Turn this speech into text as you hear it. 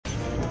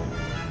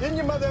Didn't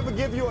your mother ever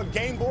give you a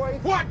Game Boy?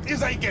 What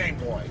is a Game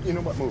Boy? You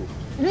know what? Move.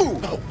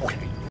 Move. Oh, okay.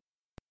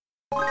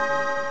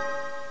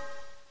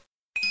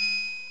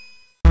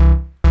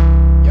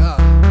 Yeah.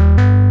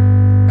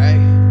 Hey,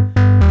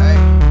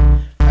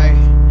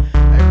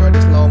 bro,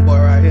 this long boy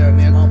right here,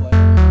 nigga. Long boy.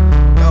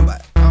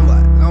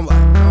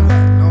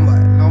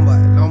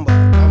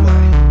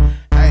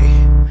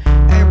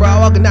 Hey, bro,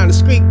 walking down the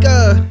street,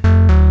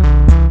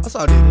 I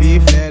saw this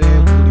big fat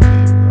ass booty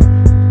bitch, bro.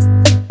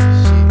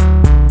 Shit.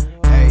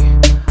 Hey,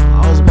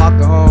 I was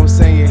walking home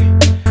singing,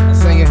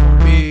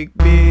 big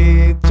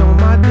bitch on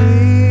my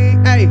dick.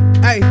 Hey,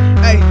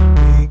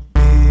 big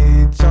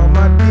bitch on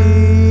my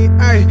dick.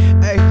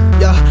 Hey,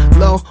 yeah,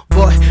 long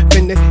boy,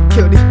 finna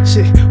kill this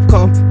shit,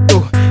 come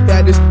through.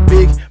 Yeah, this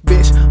big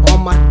bitch on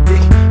my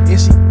dick, and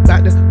she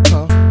bout to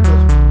come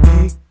through.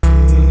 Big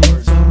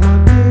bitch on my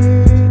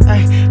dick.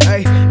 Hey,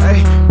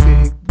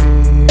 big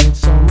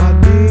bitch on my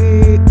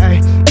dick.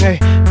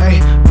 Hey,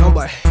 long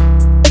boy, hey,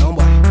 long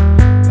boy,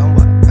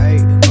 hey,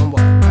 big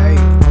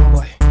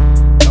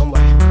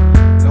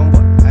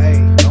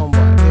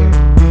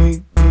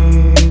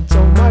bitch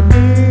on my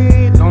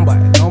dick.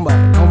 Long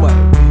boy,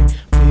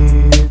 big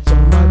bitch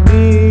on my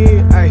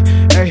dick. Hey,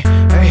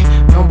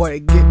 long boy,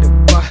 get the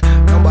boy,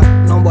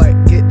 long boy,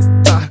 get